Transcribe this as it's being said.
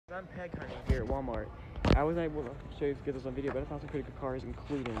I'm peg hunting here at Walmart. I wasn't able to show you get this on video, but I found some pretty good cars,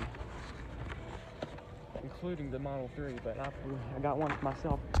 including the Model 3. But I got one for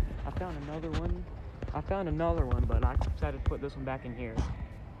myself. I found another one, but I decided to put this one back in here,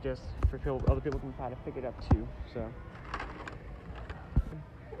 just for other people can try to pick it up too. So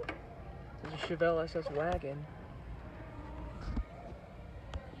there's a Chevelle SS wagon.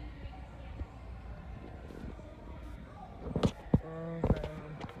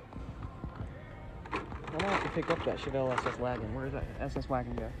 I'm gonna have to pick up that Chevelle SS wagon. Where does that SS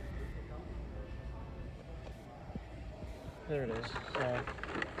wagon go? There it is. So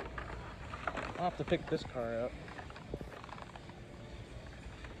I'll have to pick this car up.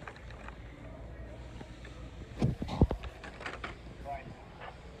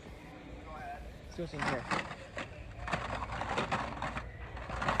 Let's see what's in here.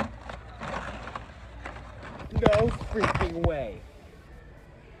 No freaking way.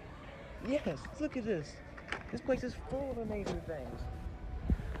 Yes, look at this. This place is full of amazing things.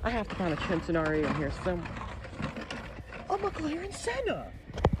 I have to find a Centenario in here somewhere. A McLaren Senna!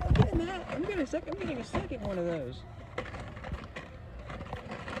 I'm getting that. I'm getting a second one of those.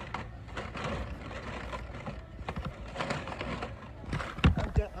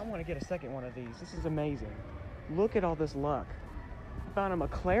 I want to get a second one of these. This is amazing. Look at all this luck. I found a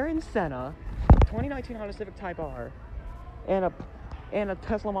McLaren Senna, 2019 Honda Civic Type R, and a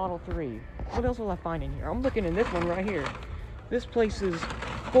Tesla Model 3. What else will I find in here? I'm looking in this one right here. This place is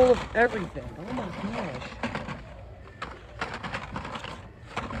full of everything. Oh my gosh.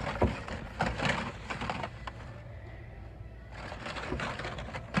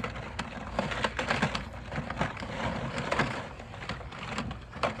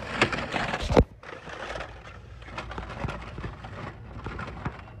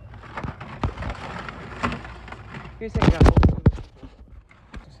 Here's the thing,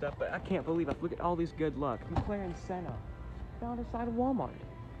 stuff, but I can't believe I look at all this good luck. McLaren Senna, found inside of Walmart.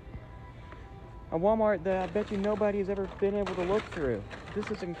 A Walmart that I bet you nobody has ever been able to look through.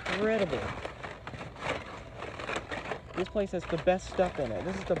 This is incredible. This place has the best stuff in it.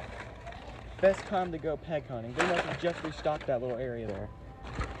 This is the best time to go peg hunting. They must have just restocked that little area there.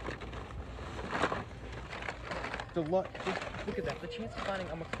 The luck, look at that. The chance of finding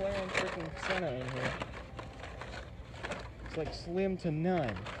a McLaren freaking Senna in here. It's like slim to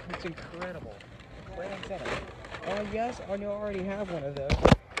none. It's incredible. McLaren Senna. Oh yes, I know I already have one of those.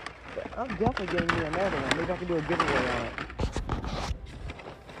 But I'm definitely getting me another one. Maybe I can do a giveaway on it.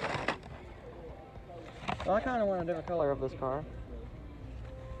 Well, I kind of want a different color of this car.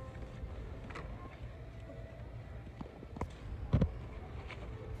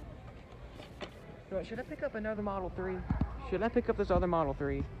 Should I pick up another Model 3? Should I pick up this other Model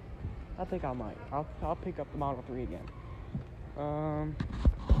 3? I think I might. I'll pick up the Model 3 again.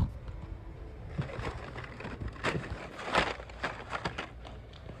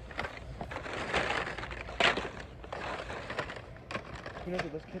 Who knows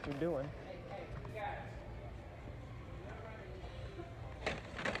what those kids are doing?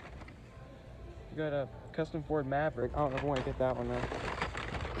 You got a custom Ford Maverick. I don't know if I want to get that one though.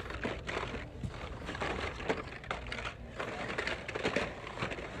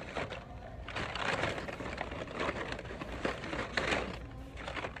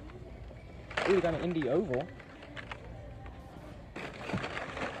 Ooh, we got an Indy Oval.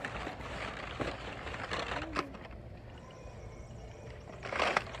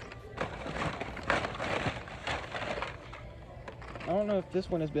 I don't know if this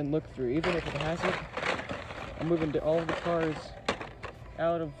one has been looked through. Even if it hasn't, I'm moving all of the cars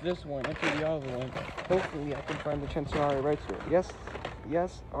out of this one into the other one. Hopefully I can find the Centenario Roadster. Yes,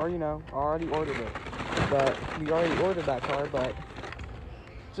 already know. I already ordered it. But we already ordered that car, but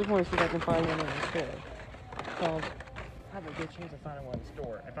just want to see if I can find one in the store. Because I have a good chance of finding one in the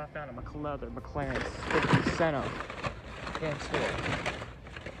store if I found a McLaren Senna in store.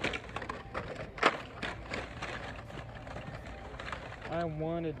 I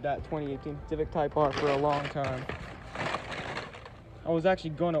wanted that 2018 Civic Type R for a long time. I was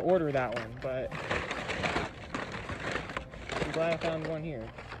actually going to order that one, but I'm glad I found one here.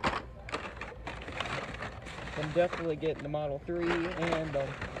 I'm definitely getting the Model 3 and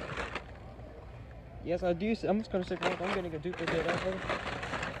yes, I do. I'm just going to stick with. I'm getting a duplicate of it.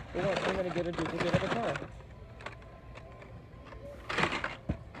 I'm going to get a duplicate of a car.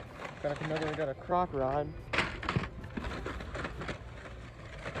 Got a crock rod.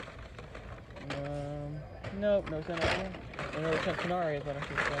 Nope, no Centenario. Another Centenario is what I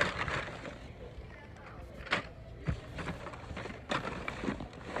should say.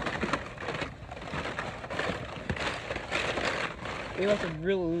 They must have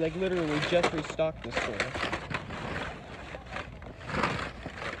really, like, literally just restocked this store.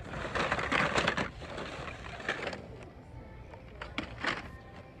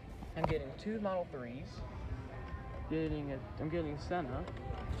 I'm getting 2 Model 3s. I'm getting a Senna,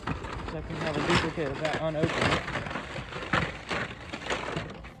 so I can have a duplicate of that unopened.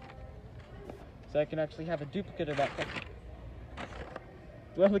 So I can actually have a duplicate of that.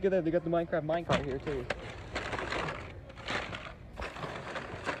 Well, look at that, they got the Minecraft minecart here too.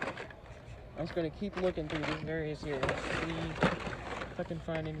 I'm just going to keep looking through these various here, see if I can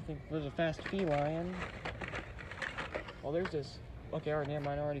find anything. There's a fast feline. Well, there's this. Okay, alright, never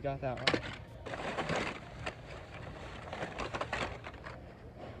mind, I already got that one.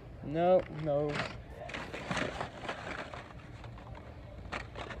 No, no.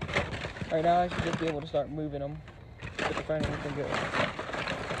 Alright, now I should just be able to start moving them. If I find anything good.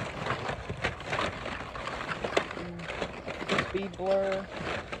 Speed blur.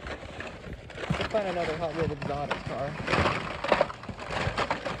 Let's find another Hot Wheels exotic car.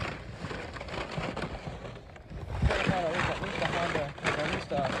 At least a Honda, at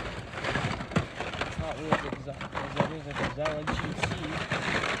least a Hot Wheels exotic GT.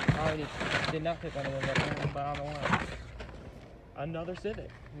 I already did not pick one of them up, but I don't know. Another Civic.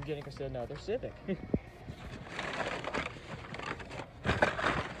 I'm getting another Civic.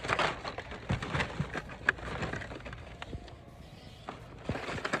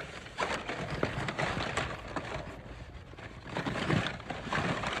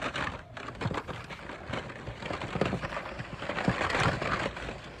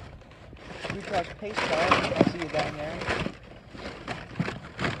 Pace car, I see you down there.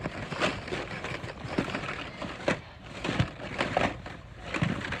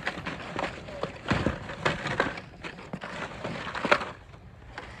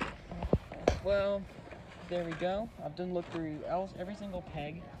 Well, there we go. I've done look through every single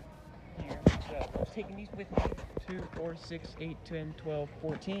peg here. So I'm taking these with me. 2, 4, 6, 8, 10, 12,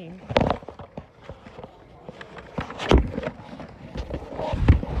 14.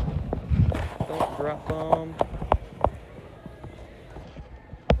 Don't drop them.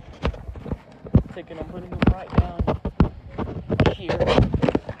 Taking them, putting them right down here.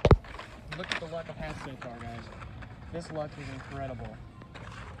 Look at the luck I've had so far, guys. This luck is incredible.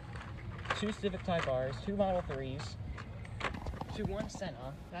 2 Civic Type R's, 2 Model 3s, 1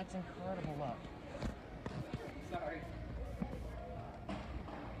 Senna. That's incredible luck. Sorry.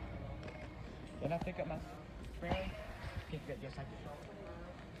 Did I pick up my spray? Yes, I did.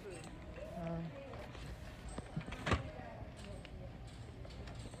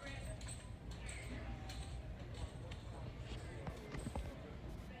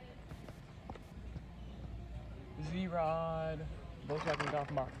 Z-Rod, Volkswagen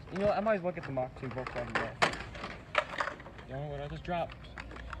Golf Mach. You know what, I might as well get the Mach 2 Volkswagen Golf. You know what I just dropped?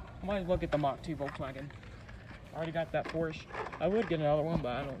 I might as well get the Mach 2 Volkswagen. I already got that Porsche. I would get another one,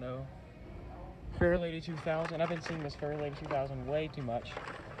 but I don't know. Fairlady 2000. I've been seeing this Fairlady 2000 way too much.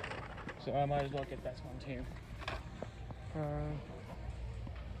 So I might as well get that one too.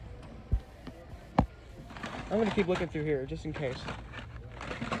 I'm going to keep looking through here just in case.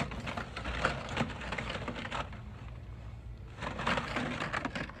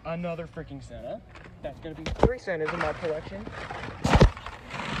 Another freaking Senna. That's going to be 3 Sennas in my collection.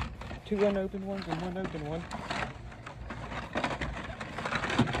 2 unopened ones and 1 open one.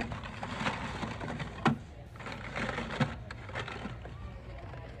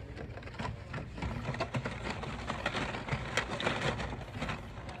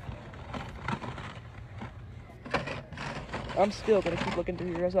 I'm still going to keep looking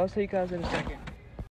through here, so I'll see you guys in a second.